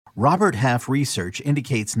Robert Half research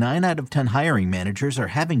indicates 9 out of 10 hiring managers are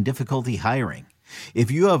having difficulty hiring.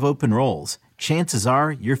 If you have open roles, chances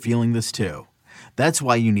are you're feeling this too. That's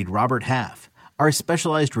why you need Robert Half. Our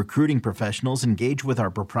specialized recruiting professionals engage with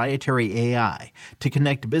our proprietary AI to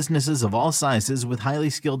connect businesses of all sizes with highly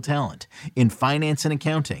skilled talent in finance and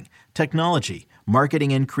accounting, technology,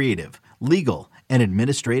 marketing and creative, legal, and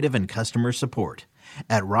administrative and customer support.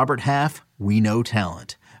 At Robert Half, we know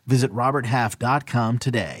talent. Visit roberthalf.com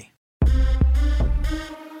today.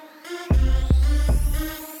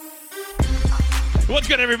 What's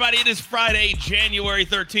good, everybody? It is Friday, January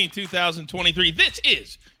 13th, 2023. This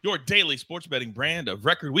is your daily sports betting brand of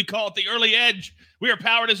record. We call it the Early Edge. We are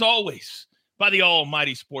powered, as always, by the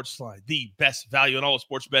almighty Sportsline, the best value in all of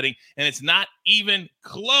sports betting, and it's not even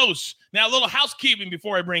close. Now, a little housekeeping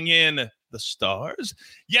before I bring in the stars.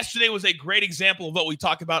 Yesterday was a great example of what we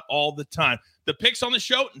talk about all the time. The picks on the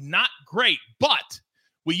show, not great, but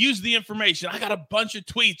we use the information. I got a bunch of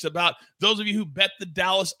tweets about those of you who bet the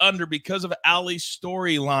Dallas under because of Ali's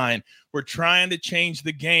storyline. We're trying to change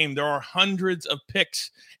the game. There are hundreds of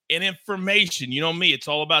picks and information. You know me, it's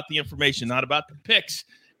all about the information, not about the picks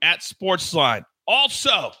at Sportsline.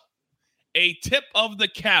 Also, a tip of the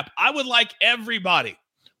cap. I would like everybody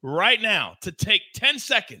right now to take 10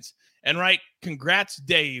 seconds and write "Congrats,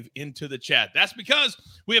 Dave" into the chat. That's because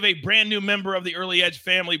we have a brand new member of the Early Edge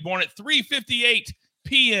family born at 3:58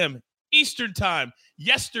 p.m. Eastern time.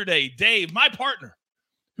 Yesterday, Dave, my partner,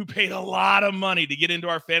 who paid a lot of money to get into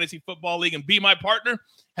our fantasy football league and be my partner,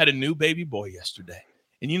 had a new baby boy yesterday.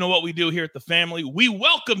 And you know what we do here at the family? We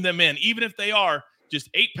welcome them in, even if they are just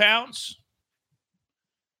 8 pounds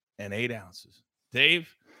and 8 ounces. Dave,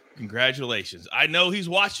 congratulations. I know he's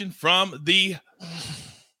watching from the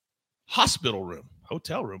hospital room.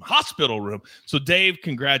 So, Dave,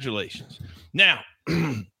 congratulations. Now,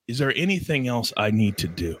 is there anything else I need to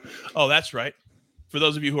do? Oh, that's right. For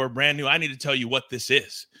those of you who are brand new, I need to tell you what this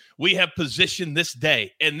is. We have positioned this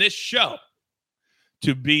day and this show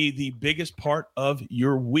to be the biggest part of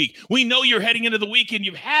your week. We know you're heading into the weekend.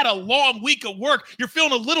 You've had a long week of work. You're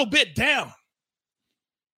feeling a little bit down.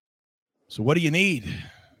 So what do you need?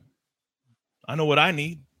 I know what I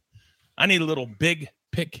need. I need a little Big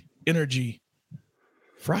Pick Energy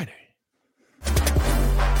Friday.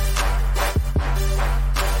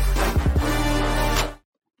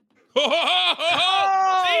 See,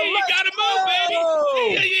 you gotta move,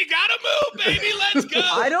 baby. You gotta move, baby. Let's go.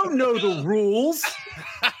 I don't know the rules.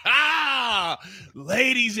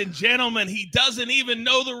 Ladies and gentlemen, he doesn't even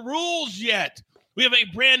know the rules yet. We have a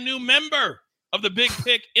brand new member of the Big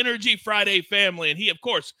Pick Energy Friday family, and he, of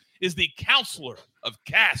course, is the counselor of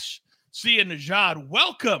Cash, Sia Najad.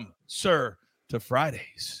 Welcome, sir, to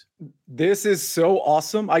Fridays. This is so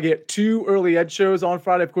awesome. I get 2 Early Edge shows on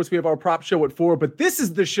Friday. Of course, we have our prop show at 4, but this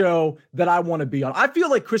is the show that I want to be on. I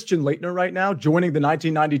feel like Christian Laettner right now joining the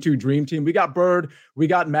 1992 Dream Team. We got Bird, we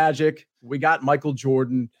got Magic, we got Michael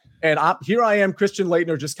Jordan, and here I am, Christian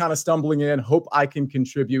Laettner, just kind of stumbling in. Hope I can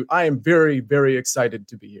contribute. I am very, very excited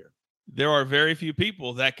to be here. There are very few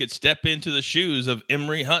people that could step into the shoes of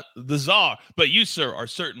Emory Hunt, the czar, but you, sir, are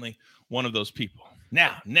certainly one of those people.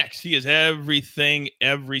 Now, next, he is everything,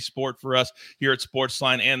 every sport for us here at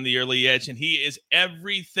Sportsline and the Early Edge, and he is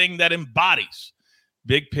everything that embodies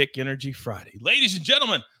Big Pick Energy Friday. Ladies and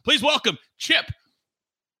gentlemen, please welcome Chip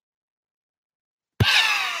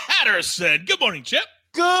Patterson. Good morning, Chip.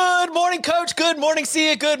 Good morning, Coach. Good morning,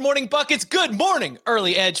 Sia. Good morning, Buckets. Good morning,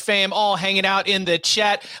 Early Edge fam, all hanging out in the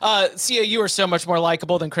chat. Sia, you are so much more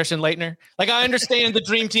likable than Christian Laettner. Like, I understand the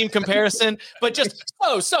Dream Team comparison, but just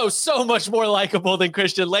so much more likable than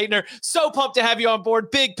Christian Laettner. So pumped to have you on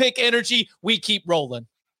board. Big Pick Energy. We keep rolling.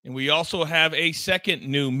 And we also have a second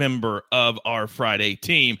new member of our Friday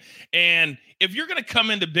team. And if you're going to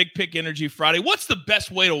come into Big Pick Energy Friday, what's the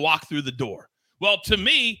best way to walk through the door? Well, to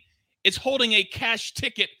me, it's holding a cash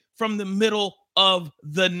ticket from the middle of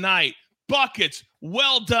the night. Buckets,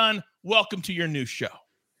 well done. Welcome to your new show.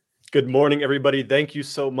 Good morning, everybody. Thank you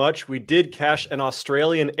so much. We did cash an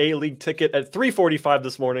Australian A-League ticket at 3:45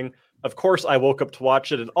 this morning. Of course, I woke up to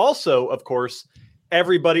watch it. And also, of course,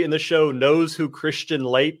 everybody in the show knows who Christian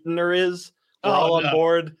Laettner is. We're all on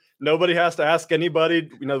board. Nobody has to ask anybody.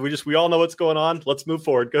 You know, we all know what's going on. Let's move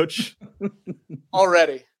forward, Coach.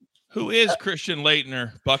 Already. Who is Christian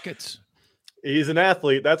Laettner, Buckets? He's an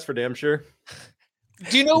athlete, that's for damn sure.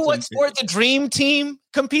 Do you know what sport the Dream Team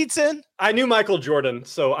competes in? I knew Michael Jordan,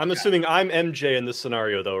 so I'm assuming I'm MJ in this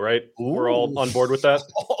scenario, though, right? Ooh. We're all on board with that?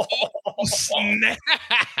 Oh, snap!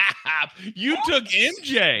 You took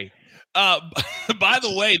MJ. By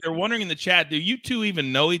the way, they're wondering in the chat, do you two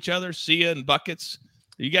even know each other, Sia and Buckets?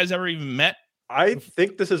 Have you guys ever even met? I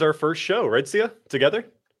think this is our first show, right, Sia? Together?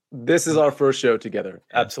 This is our first show together.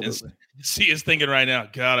 Absolutely. Sia's thinking right now,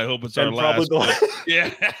 God, I hope it's our last.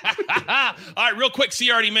 Yeah. All right, real quick.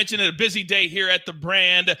 Sia already mentioned it, a busy day here at the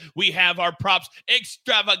brand. We have our props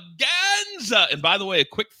extravaganza. And by the way, a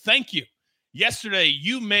quick thank you. Yesterday,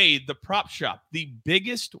 you made the Prop Shop the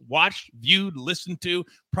biggest watched, viewed, listened to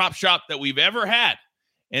prop shop that we've ever had.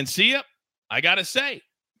 And Sia, I got to say,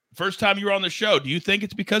 first time you were on the show, do you think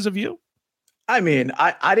it's because of you? I mean,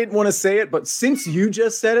 I didn't want to say it, but since you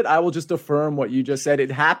just said it, I will just affirm what you just said. It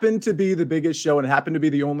happened to be the biggest show and it happened to be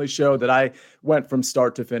the only show that I went from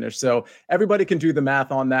start to finish. So everybody can do the math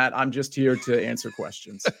on that. I'm just here to answer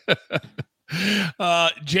questions.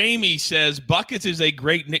 Jamie says, Buckets is a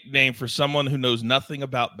great nickname for someone who knows nothing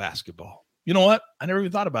about basketball. You know what? I never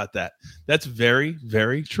even thought about that. That's very,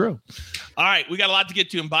 very true. All right, we got a lot to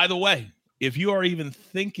get to. And by the way, if you are even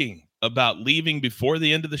thinking about leaving before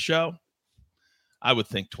the end of the show, I would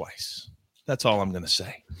think twice. That's all I'm going to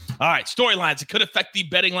say. All right, storylines that could affect the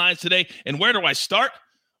betting lines today. And where do I start?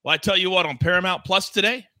 Well, I tell you what, on Paramount Plus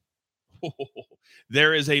today,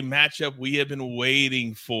 there is a matchup we have been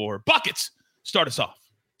waiting for. Buckets, start us off.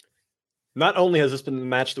 Not only has this been the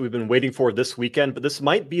match that we've been waiting for this weekend, but this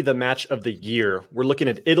might be the match of the year. We're looking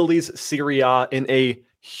at Italy's Serie A in a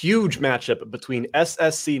huge matchup between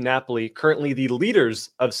SSC Napoli, currently the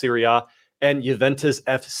leaders of Serie A, and Juventus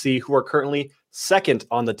FC, who are currently second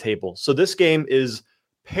on the table. So this game is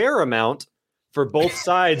paramount for both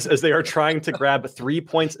sides as they are trying to grab 3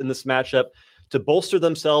 points in this matchup to bolster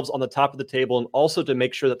themselves on the top of the table and also to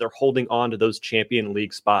make sure that they're holding on to those Champion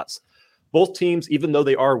League spots. Both teams, even though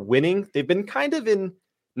they are winning, they've been kind of in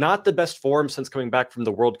not the best form since coming back from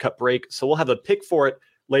the World Cup break. So we'll have a pick for it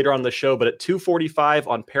later on the show, but at 2:45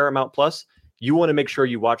 on Paramount Plus, you want to make sure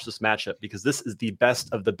you watch this matchup because this is the best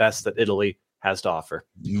of the best that Italy has to offer.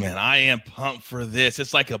 Man, I am pumped for this.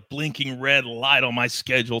 It's like a blinking red light on my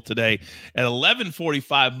schedule today at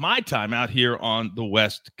 11:45 my time out here on the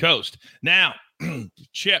West Coast. Now,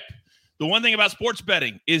 Chip, the one thing about sports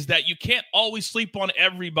betting is that you can't always sleep on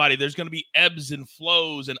everybody. There's going to be ebbs and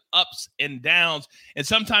flows and ups and downs, and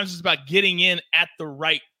sometimes it's about getting in at the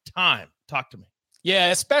right time. Talk to me.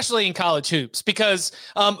 Yeah, especially in college hoops, because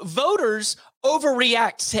voters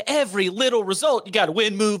overreact to every little result. You got to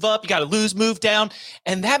win, move up. You got to lose, move down.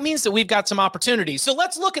 And that means that we've got some opportunities. So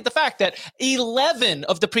let's look at the fact that 11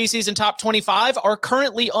 of the preseason top 25 are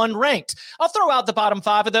currently unranked. I'll throw out the bottom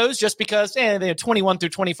 5 of those just because they're 21 through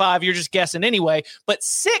 25. You're just guessing anyway. But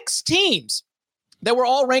 6 teams that were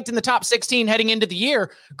all ranked in the top 16 heading into the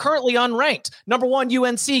year, currently unranked. Number 1,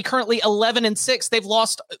 UNC, currently 11-6. They've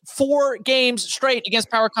lost 4 games straight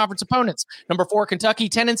against power conference opponents. Number 4, Kentucky,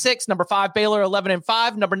 10-6. Number 5, Baylor,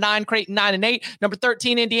 11-5. Number 9, Creighton, 9-8. Number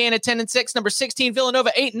 13, Indiana, 10-6. Number 16,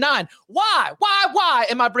 Villanova, 8-9. Why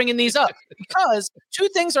am I bringing these up? Because 2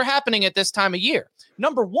 things are happening at this time of year.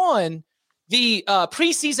 Number 1, the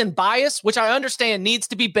preseason bias, which I understand needs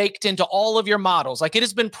to be baked into all of your models. Like, it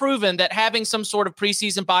has been proven that having some sort of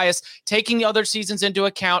preseason bias, taking the other seasons into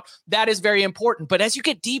account, that is very important. But as you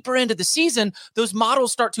get deeper into the season, those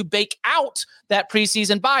models start to bake out that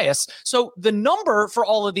preseason bias. So the number for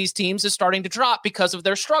all of these teams is starting to drop because of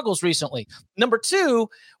their struggles recently. Number 2,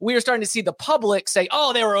 we are starting to see the public say,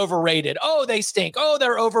 oh, they were overrated. Oh, they stink. Oh,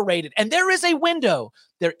 they're overrated. And there is a window.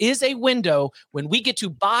 There is a window when we get to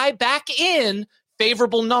buy back in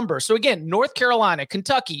favorable numbers. So again, North Carolina,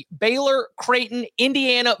 Kentucky, Baylor, Creighton,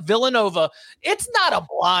 Indiana, Villanova. It's not a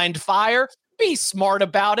blind fire. Be smart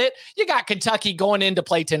about it. You got Kentucky going in to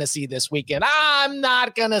play Tennessee this weekend. I'm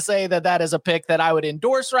not going to say that that is a pick that I would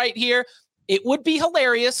endorse right here. It would be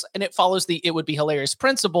hilarious, and it follows the it would be hilarious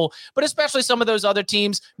principle, but especially some of those other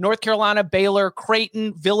teams, North Carolina, Baylor,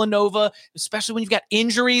 Creighton, Villanova, especially when you've got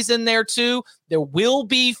injuries in there too, there will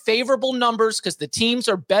be favorable numbers because the teams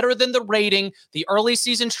are better than the rating. The early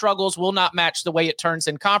season struggles will not match the way it turns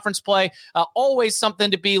in conference play. Always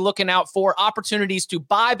something to be looking out for, opportunities to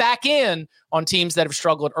buy back in on teams that have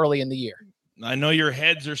struggled early in the year. I know your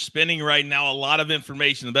heads are spinning right now. A lot of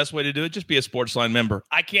information. The best way to do it, just be a Sportsline member.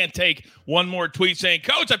 I can't take one more tweet saying,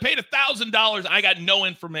 Coach, I paid $1,000. I got no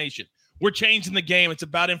information. We're changing the game. It's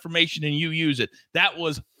about information and you use it. That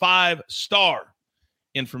was 5-star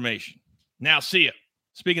information. Now, Sia,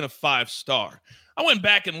 speaking of 5-star, I went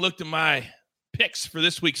back and looked at my picks for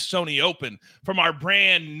this week's Sony Open from our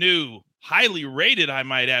brand new, highly rated, I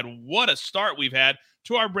might add. What a start we've had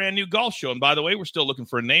to our brand new golf show. And by the way, we're still looking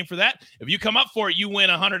for a name for that. If you come up for it, you win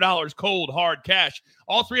 $100 cold, hard cash.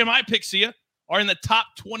 All 3 of my picks, Sia, are in the top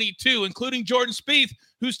 22, including Jordan Spieth,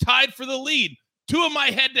 who's tied for the lead. 2 of my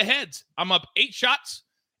head-to-heads. I'm up 8 shots,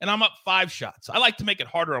 and I'm up 5 shots. I like to make it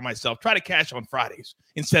harder on myself. Try to cash on Fridays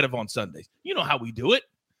instead of on Sundays. You know how we do it.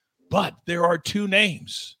 But there are two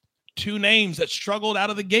names that struggled out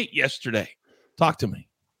of the gate yesterday. Talk to me.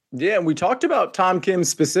 Yeah, and we talked about Tom Kim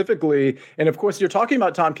specifically. And of course, you're talking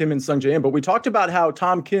about Tom Kim and Sungjae Im, but we talked about how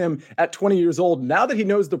Tom Kim at 20 years old, now that he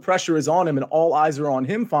knows the pressure is on him and all eyes are on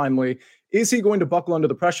him finally, is he going to buckle under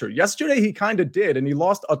the pressure? Yesterday, he kind of did, and he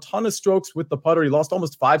lost a ton of strokes with the putter. He lost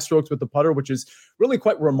almost 5 strokes with the putter, which is really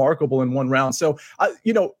quite remarkable in one round. So,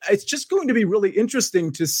 it's just going to be really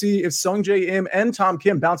interesting to see if Sungjae Im and Tom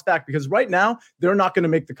Kim bounce back, because right now, they're not going to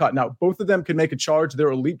make the cut. Now, both of them can make a charge.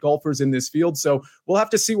 They're elite golfers in this field, so we'll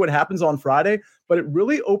have to see what happens on Friday. But it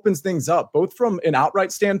really opens things up, both from an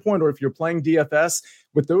outright standpoint or if you're playing DFS,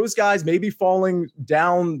 with those guys maybe falling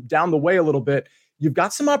down the way a little bit. You've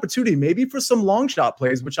got some opportunity maybe for some long shot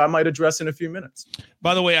plays, which I might address in a few minutes.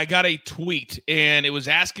 By the way, I got a tweet, and it was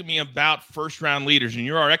asking me about first-round leaders, and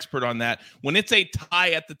you're our expert on that. When it's a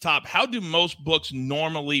tie at the top, how do most books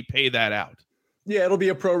normally pay that out? Yeah, it'll be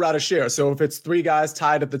a pro rata share. So if it's 3 guys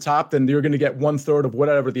tied at the top, then you're going to get 1/3 of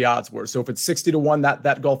whatever the odds were. So if it's 60-1,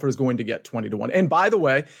 that golfer is going to get 20-1. And by the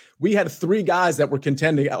way, we had 3 guys that were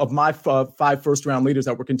contending of my 5 first-round leaders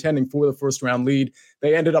that were contending for the first-round lead.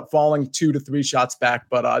 They ended up falling 2 to 3 shots back,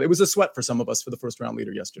 but it was a sweat for some of us for the first-round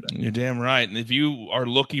leader yesterday. You're damn right. And if you are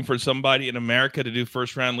looking for somebody in America to do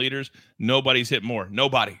first-round leaders, nobody's hit more.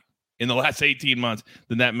 Nobody. In the last 18 months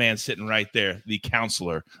than that man sitting right there, the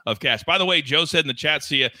counselor of cash. By the way, Joe said in the chat,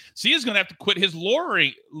 Sia's going to have to quit his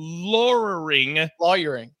lawyering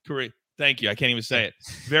career. Thank you. I can't even say it.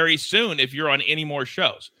 Very soon if you're on any more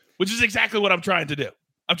shows, which is exactly what I'm trying to do.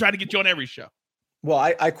 I'm trying to get you on every show. Well,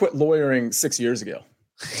 I quit lawyering 6 years ago,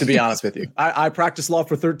 to be honest with you. I practiced law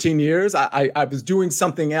for 13 years. I was doing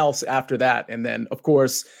something else after that. And then, of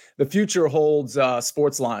course, the future holds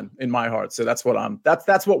Sportsline in my heart. So that's what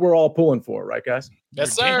we're all pulling for, right, guys?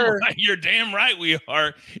 Yes, sir. You're damn right we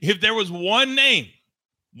are. If there was one name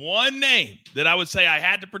that I would say I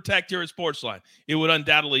had to protect here at Sportsline, it would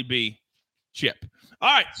undoubtedly be Chip.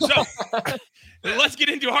 All right, so let's get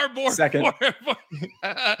into our board.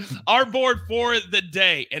 Our board for the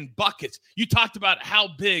day and buckets. You talked about how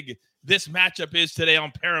big this matchup is today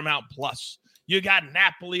on Paramount Plus. You got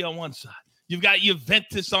Napoli on one side. You've got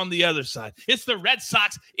Juventus on the other side. It's the Red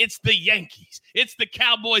Sox. It's the Yankees. It's the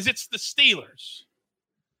Cowboys. It's the Steelers.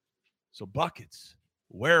 So, buckets,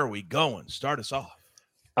 where are we going? Start us off.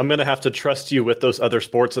 I'm going to have to trust you with those other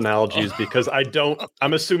sports analogies because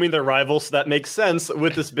I'm assuming they're rivals. So that makes sense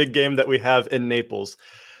with this big game that we have in Naples.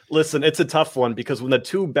 Listen, it's a tough one because when the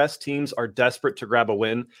 2 best teams are desperate to grab a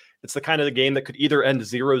win, it's the kind of the game that could either end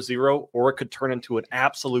 0-0 or it could turn into an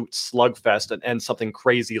absolute slugfest and end something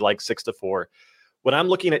crazy like 6-4. What I'm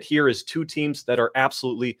looking at here is 2 teams that are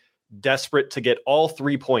absolutely desperate to get all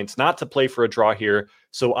 3 points, not to play for a draw here.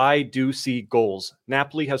 So I do see goals.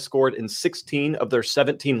 Napoli has scored in 16 of their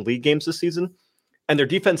 17 league games this season, and their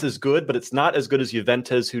defense is good, but it's not as good as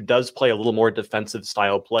Juventus, who does play a little more defensive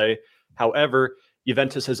style play. However,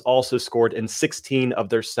 Juventus has also scored in 16 of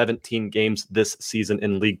their 17 games this season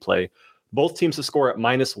in league play. Both teams to score at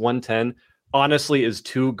 -110 honestly is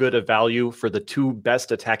too good a value for the 2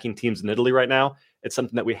 best attacking teams in Italy right now. It's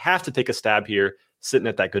something that we have to take a stab here, sitting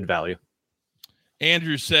at that good value.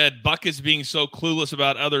 Andrew said, Buckets being so clueless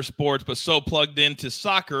about other sports, but so plugged into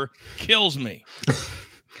soccer kills me.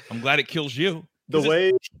 I'm glad it kills you.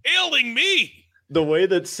 It's killing me. The way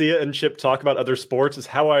that Sia and Chip talk about other sports is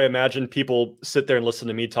how I imagine people sit there and listen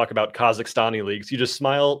to me talk about Kazakhstani leagues. You just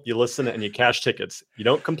smile, you listen, and you cash tickets. You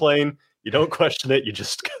don't complain. You don't question it. You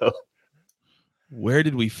just go. Where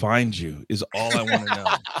did we find you is all I want to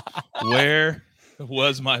know. Where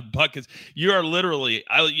was my buckets? You are literally,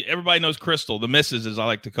 everybody knows Crystal, the missus, as I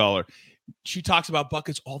like to call her. She talks about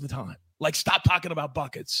buckets all the time. Like, stop talking about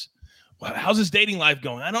buckets. How's his dating life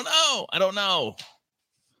going? I don't know.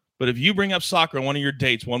 But if you bring up soccer on one of your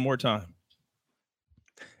dates one more time.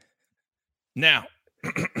 Now,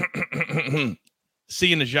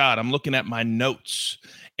 seeing Najad, I'm looking at my notes,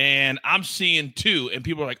 and I'm seeing 2, and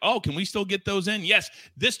people are like, oh, can we still get those in? Yes,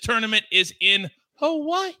 this tournament is in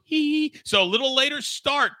Hawaii. So a little later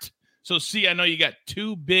start. So, see, I know you got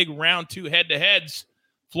 2 big round 2 head-to-heads.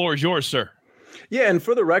 Floor is yours, sir. Yeah, and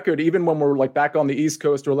for the record, even when we're like back on the East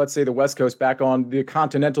Coast or let's say the West Coast, back on the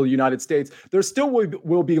continental United States, there still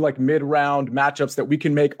will be like mid-round matchups that we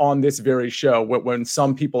can make on this very show when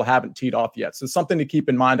some people haven't teed off yet. So something to keep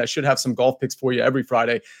in mind. I should have some golf picks for you every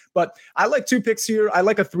Friday. But I like 2 picks here. I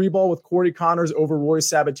like a 3-ball with Corey Connors over Rory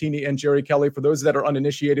Sabatini and Jerry Kelly. For those that are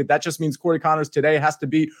uninitiated, that just means Corey Connors today has to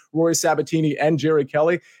beat Rory Sabatini and Jerry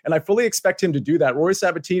Kelly. And I fully expect him to do that. Rory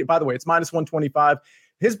Sabatini, by the way, it's -125.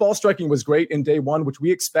 his ball striking was great in day one, which we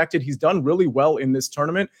expected. He's done really well in this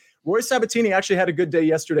tournament. Rory Sabatini actually had a good day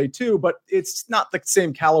yesterday too, but it's not the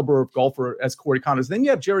same caliber of golfer as Corey Connors. Then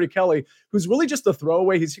you have Jerry Kelly, who's really just a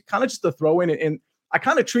throwaway. He's kind of just a throw-in, and I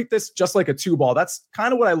kind of treat this just like a 2-ball. That's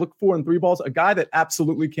kind of what I look for in 3-balls, a guy that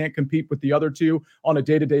absolutely can't compete with the other two on a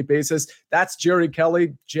day-to-day basis. That's Jerry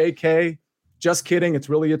Kelly, JK. Just kidding. It's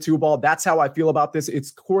really a 2-ball. That's how I feel about this.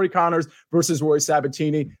 It's Corey Connors versus Rory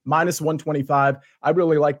Sabatini, minus 125. I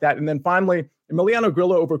really like that. And then finally, Emiliano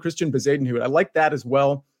Grillo over Christian Bezuidenhout. I like that as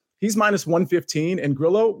well. He's minus 115, and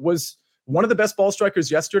Grillo was one of the best ball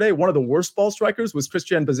strikers yesterday. One of the worst ball strikers was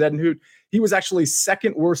Christian Bezuidenhout. He was actually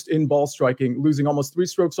second worst in ball striking, losing almost 3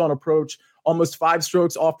 strokes on approach, almost 5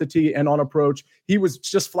 strokes off the tee and on approach. He was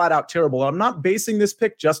just flat out terrible. I'm not basing this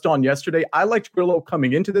pick just on yesterday. I liked Grillo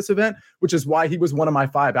coming into this event, which is why he was one of my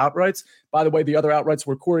 5 outrights. By the way, the other outrights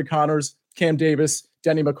were Corey Connors, Cam Davis,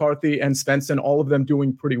 Denny McCarthy, and Svensson, all of them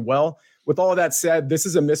doing pretty well. With all of that said, this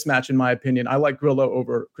is a mismatch in my opinion. I like Grillo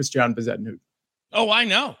over Christian Bezuidenhout. Oh, I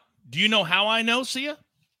know. Do you know how I know, Sia?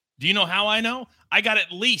 Do you know how I know? I got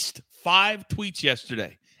at least 5 tweets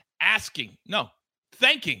yesterday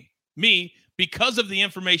thanking me because of the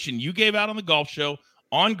information you gave out on the golf show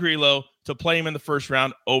on Grillo to play him in the first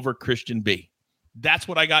round over Christian B. That's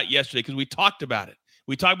what I got yesterday because we talked about it.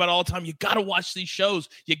 We talk about it all the time. You got to watch these shows.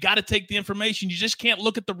 You got to take the information. You just can't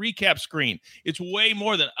look at the recap screen. It's way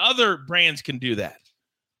more than other brands can do that.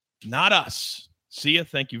 Not us. See ya.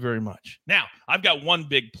 Thank you very much. Now, I've got one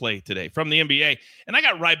big play today from the NBA, and I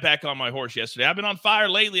got right back on my horse yesterday. I've been on fire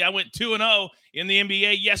lately. I went 2-0 in the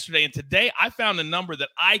NBA yesterday, and today I found a number that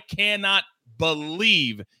I cannot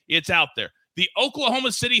believe it's out there. The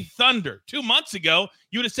Oklahoma City Thunder. 2 months ago,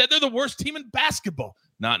 you would have said they're the worst team in basketball.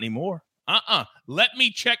 Not anymore. Let me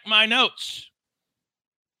check my notes.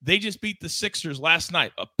 They just beat the Sixers last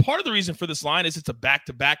night. A part of the reason for this line is it's a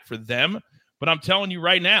back-to-back for them, but I'm telling you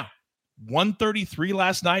right now, 133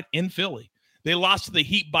 last night in Philly. They lost to the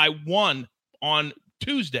Heat by 1 on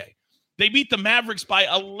Tuesday. They beat the Mavericks by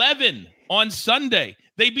 11 on Sunday.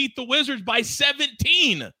 They beat the Wizards by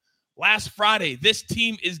 17 last Friday. This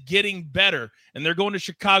team is getting better, and they're going to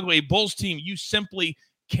Chicago, a Bulls team you simply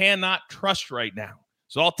cannot trust right now.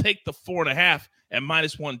 So I'll take the 4.5 at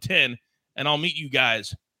minus 110, and I'll meet you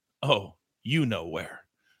guys. Oh, you know where.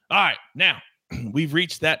 All right, now we've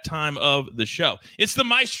reached that time of the show. It's the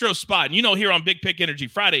Maestro spot. And you know, here on Big Pick Energy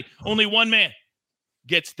Friday, only one man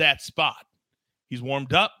gets that spot. He's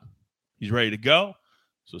warmed up. He's ready to go.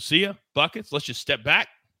 So see ya, Buckets. Let's just step back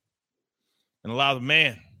and allow the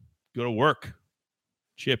man go to work.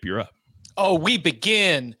 Chip, you're up. Oh, we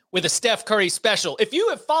begin with a Steph Curry special. If you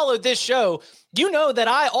have followed this show, you know that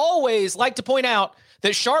I always like to point out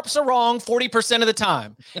that sharps are wrong 40% of the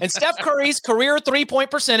time. And Steph Curry's career 3-point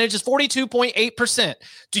percentage is 42.8%.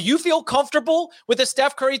 Do you feel comfortable with a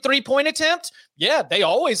Steph Curry 3-point attempt? Yeah, they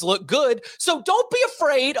always look good. So don't be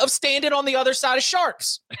afraid of standing on the other side of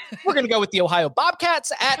sharks. We're going to go with the Ohio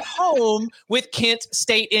Bobcats at home with Kent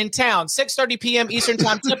State in town. 6:30 p.m. Eastern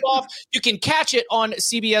time tip-off. You can catch it on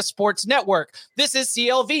CBS Sports Network. This is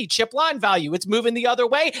CLV, chip line value. It's moving the other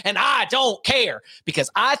way, and I don't care because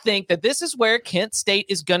I think that this is where Kent State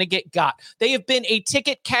is going to get got. They have been a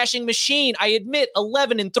ticket cashing machine. I admit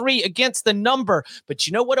 11-3 against the number, but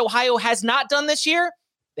you know what Ohio has not done this year?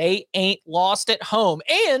 They ain't lost at home.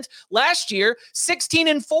 And last year,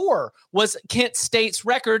 16-4 was Kent State's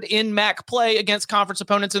record in MAC play against conference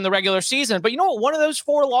opponents in the regular season. But you know what one of those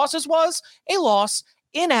 4 losses was? A loss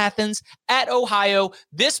in Athens at Ohio.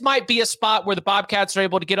 This might be a spot where the Bobcats are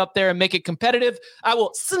able to get up there and make it competitive. I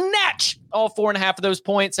will snatch all 4.5 of those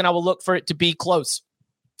points, and I will look for it to be close.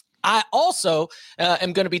 I also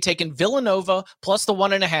am going to be taking Villanova plus the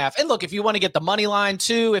 1.5. And look, if you want to get the money line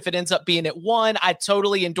too, if it ends up being at 1, I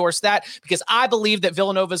totally endorse that because I believe that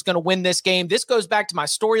Villanova is going to win this game. This goes back to my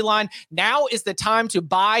storyline. Now is the time to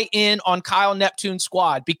buy in on Kyle Neptune's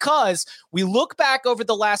squad because we look back over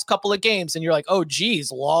the last couple of games and you're like, oh,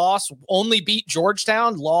 geez, loss, only beat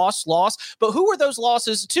Georgetown, loss. But who were those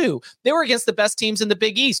losses to? They were against the best teams in the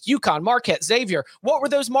Big East, UConn, Marquette, Xavier. What were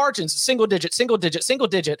those margins? Single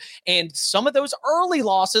digit. And some of those early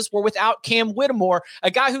losses were without Cam Whitmore,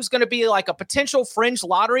 a guy who's going to be like a potential fringe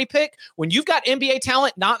lottery pick. When you've got NBA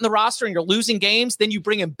talent not in the roster and you're losing games, then you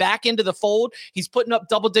bring him back into the fold. He's putting up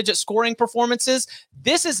double-digit scoring performances.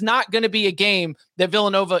 This is not going to be a game that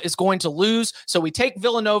Villanova is going to lose. So we take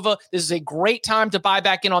Villanova. This is a great time to buy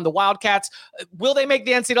back in on the Wildcats. Will they make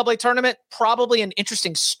the NCAA tournament? Probably an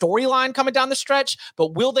interesting storyline coming down the stretch,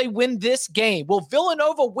 but will they win this game? Will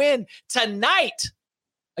Villanova win tonight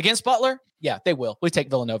against Butler? Yeah, they will. We take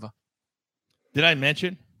Villanova. Did I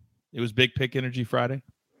mention it was Big Pick Energy Friday?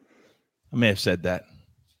 I may have said that.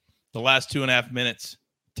 The last 2.5 minutes,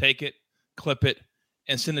 take it, clip it,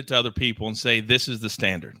 and send it to other people and say, this is the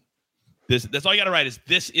standard. That's all you got to write is,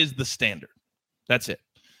 this is the standard. That's it.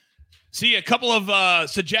 See, a couple of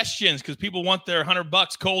suggestions because people want their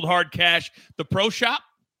 $100 cold hard cash. The Pro Shop,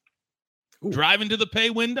 driving to the pay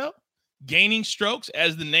window, Gaining Strokes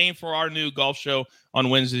as the name for our new golf show on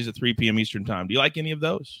Wednesdays at 3 p.m. Eastern time. Do you like any of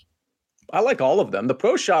those? I like all of them. The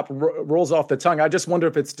Pro Shop rolls off the tongue. I just wonder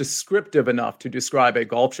if it's descriptive enough to describe a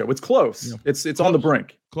golf show. It's close. Yeah. It's close. On the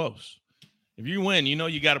brink. Close. If you win, you know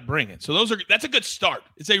you got to bring it. So that's a good start.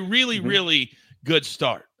 It's a really, really good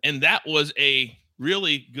start. And that was a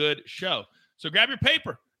really good show. So grab your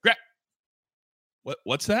paper.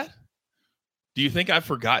 What's that? Do you think I've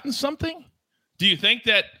forgotten something? Do you think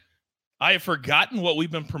that I have forgotten what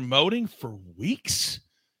we've been promoting for weeks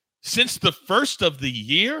since the first of the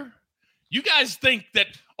year? You guys think that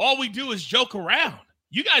all we do is joke around.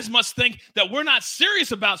 You guys must think that we're not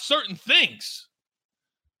serious about certain things.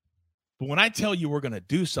 But when I tell you we're going to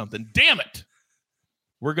do something, damn it,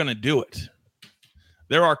 we're going to do it.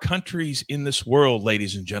 There are countries in this world,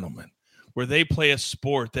 ladies and gentlemen, where they play a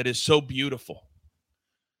sport that is so beautiful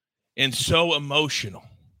and so emotional,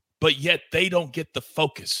 but yet they don't get the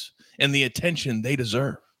focus and the attention they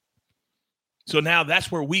deserve. So now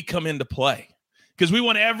that's where we come into play. Because we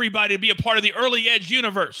want everybody to be a part of the Early Edge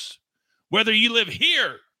universe, whether you live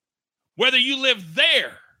here, whether you live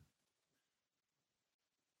there,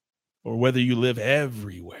 or whether you live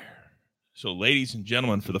everywhere. So, ladies and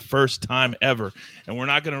gentlemen, for the first time ever, and we're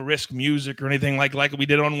not going to risk music or anything like we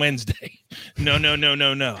did on Wednesday.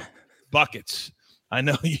 No. Buckets. I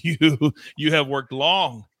know you have worked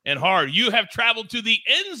long and hard. You have traveled to the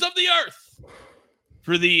ends of the earth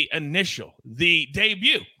for the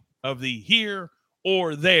debut of the Here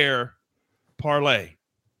or There parlay.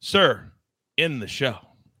 Sir, in the show.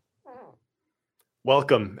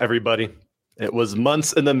 Welcome, everybody. It was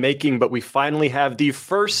months in the making, but we finally have the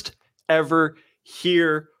first ever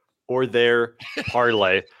Here or There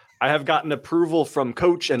parlay. I have gotten approval from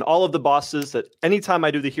Coach and all of the bosses that anytime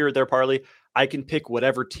I do the Here or There parlay, I can pick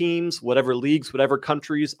whatever teams, whatever leagues, whatever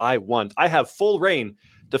countries I want. I have full reign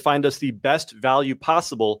to find us the best value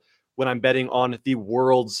possible when I'm betting on the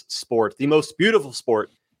world's sport, the most beautiful sport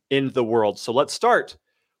in the world. So let's start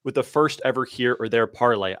with the first ever Here or There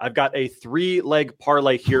parlay. I've got a 3-leg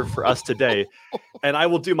parlay here for us today, and I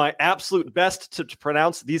will do my absolute best to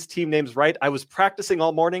pronounce these team names right. I was practicing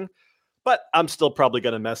all morning, but I'm still probably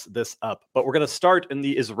going to mess this up. But we're going to start in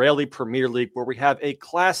the Israeli Premier League, where we have a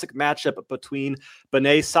classic matchup between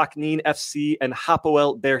Bnei Sakhnin FC and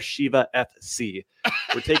Hapoel Beersheva FC.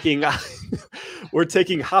 We're taking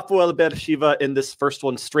Hapoel Beersheva in this first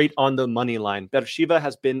one straight on the money line. Beersheva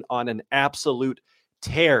has been on an absolute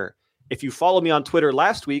tear. If you follow me on Twitter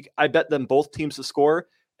last week, I bet them both teams to score,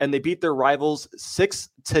 and they beat their rivals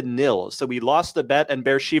 6-0. So we lost the bet, and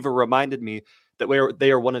Beersheva reminded me that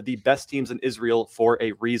they are one of the best teams in Israel for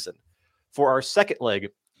a reason. For our second leg,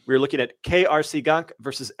 we're looking at KRC Genk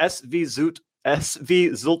versus SV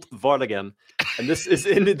Zulte Waregem, and this is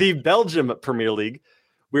in the Belgium Premier League.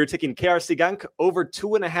 We're taking KRC Genk over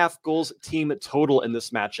 2.5 goals team total in this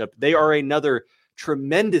matchup. They are another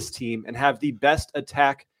tremendous team and have the best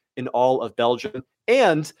attack in all of Belgium,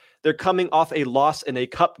 and they're coming off a loss in a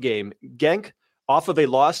cup game. Genk off of a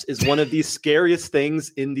loss is one of the scariest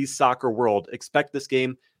things in the soccer world. Expect this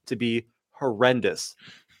game to be horrendous.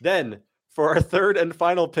 Then, for our third and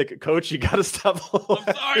final pick, Coach, you got to stop.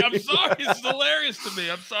 I'm sorry. It's hilarious to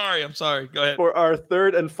me. I'm sorry. Go ahead. For our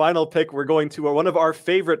third and final pick, we're going to one of our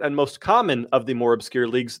favorite and most common of the more obscure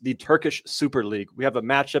leagues, the Turkish Super League. We have a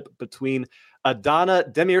matchup between Adana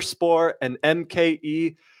Demirspor and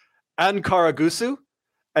MKE Ankaragusu.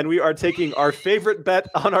 And we are taking our favorite bet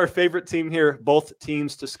on our favorite team here, both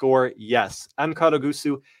teams to score yes.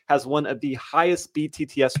 Ankaragusu has one of the highest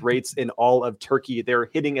BTTS rates in all of Turkey. They're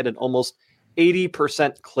hitting at an almost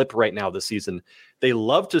 80% clip right now this season. They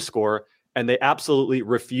love to score, and they absolutely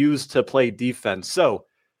refuse to play defense. So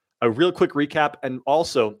a real quick recap, and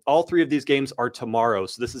also all three of these games are tomorrow.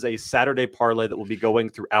 So this is a Saturday parlay that will be going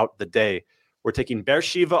throughout the day. We're taking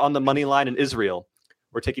Beersheva on the money line in Israel.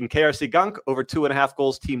 We're taking KRC Genk over 2.5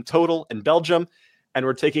 goals team total in Belgium. And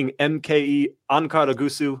we're taking MKE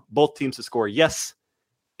Ankaragusu, both teams to score yes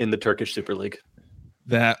in the Turkish Super League.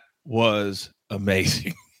 That was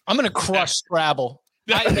amazing. I'm going to crush Scrabble.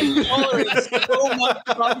 I tolerate so much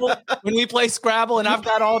trouble when we play Scrabble, and I've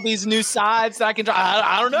got all these new sides that I can try.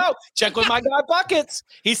 I don't know. Check with my guy Buckets.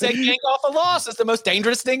 He said Genk off a loss is the most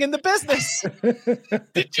dangerous thing in the business.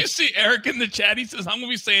 Did you see Eric in the chat? He says, I'm going to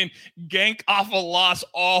be saying Genk off a loss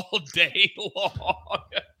all day long.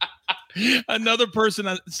 Another person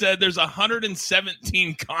said there's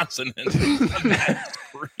 117 consonants on that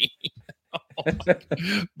screen.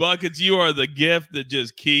 Oh, Buckets, you are the gift that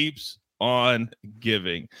just keeps on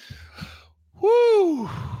giving. Woo!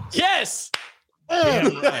 Yes.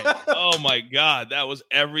 Damn right. Oh my God, that was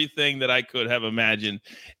everything that I could have imagined.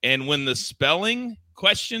 And when the spelling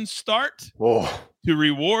questions start to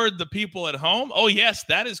reward the people at home, oh yes,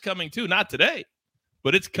 that is coming too. Not today,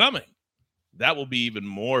 but it's coming. That will be even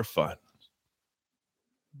more fun.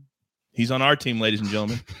 He's on our team, ladies and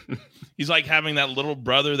gentlemen. He's like having that little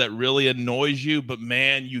brother that really annoys you, but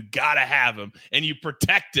man, you gotta have him, and you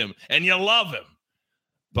protect him, and you love him.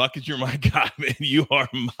 Buckets, you're my guy, man. You are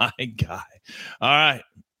my guy. All right.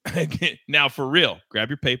 Now, for real, grab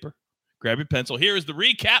your paper, grab your pencil. Here is the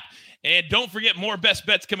recap, and don't forget more best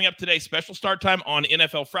bets coming up today. Special start time on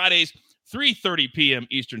NFL Fridays, 3:30 p.m.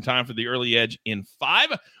 Eastern time for the early edge in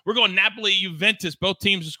 5. We're going Napoli, Juventus. Both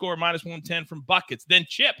teams to score -110 from Buckets. Then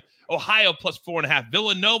Chip, Ohio +4.5.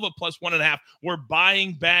 Villanova +1.5. We're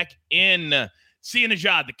buying back in. Sia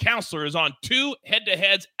Nejad, the counselor, is on 2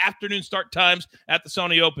 head-to-heads afternoon start times at the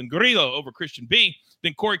Sony Open. Grillo over Christian B.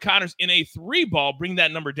 Then Corey Connors in a 3-ball. Bring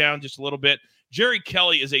that number down just a little bit. Jerry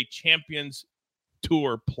Kelly is a Champions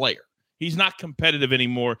Tour player. He's not competitive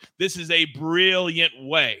anymore. This is a brilliant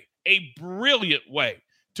way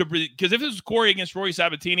to, because if this was Corey against Rory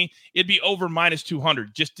Sabatini, it'd be over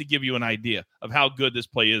 -200, just to give you an idea of how good this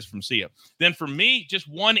play is from Sia. Then for me, just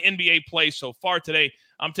one NBA play so far today.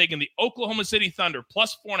 I'm taking the Oklahoma City Thunder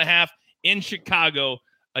 +4.5 in Chicago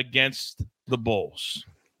against the Bulls.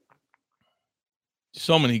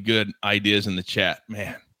 So many good ideas in the chat,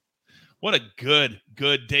 man. What a good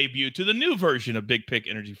debut to the new version of Big Pick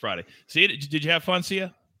Energy Friday. See it? Did you have fun,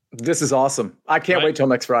 Sia? This is awesome. I can't wait till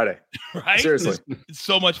next Friday. Right? Seriously. It's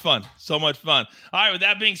so much fun. So much fun. All right, with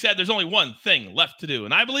that being said, there's only one thing left to do,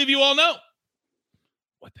 and I believe you all know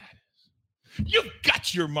what that is. You've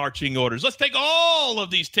got your marching orders. Let's take all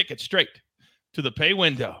of these tickets straight to the pay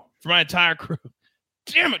window for my entire crew.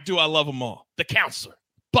 Damn it, do I love them all. The counselor,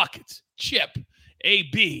 Buckets, Chip,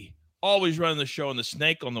 AB, always running the show, and the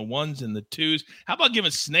Snake on the 1s and the 2s. How about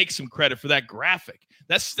giving Snake some credit for that graphic?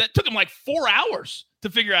 That took him like 4 hours to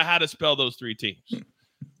figure out how to spell those 3 teams.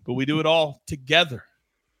 But we do it all together.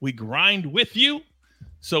 We grind with you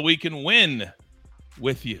so we can win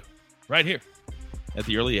with you right here at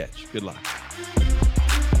the Early Edge. Good luck.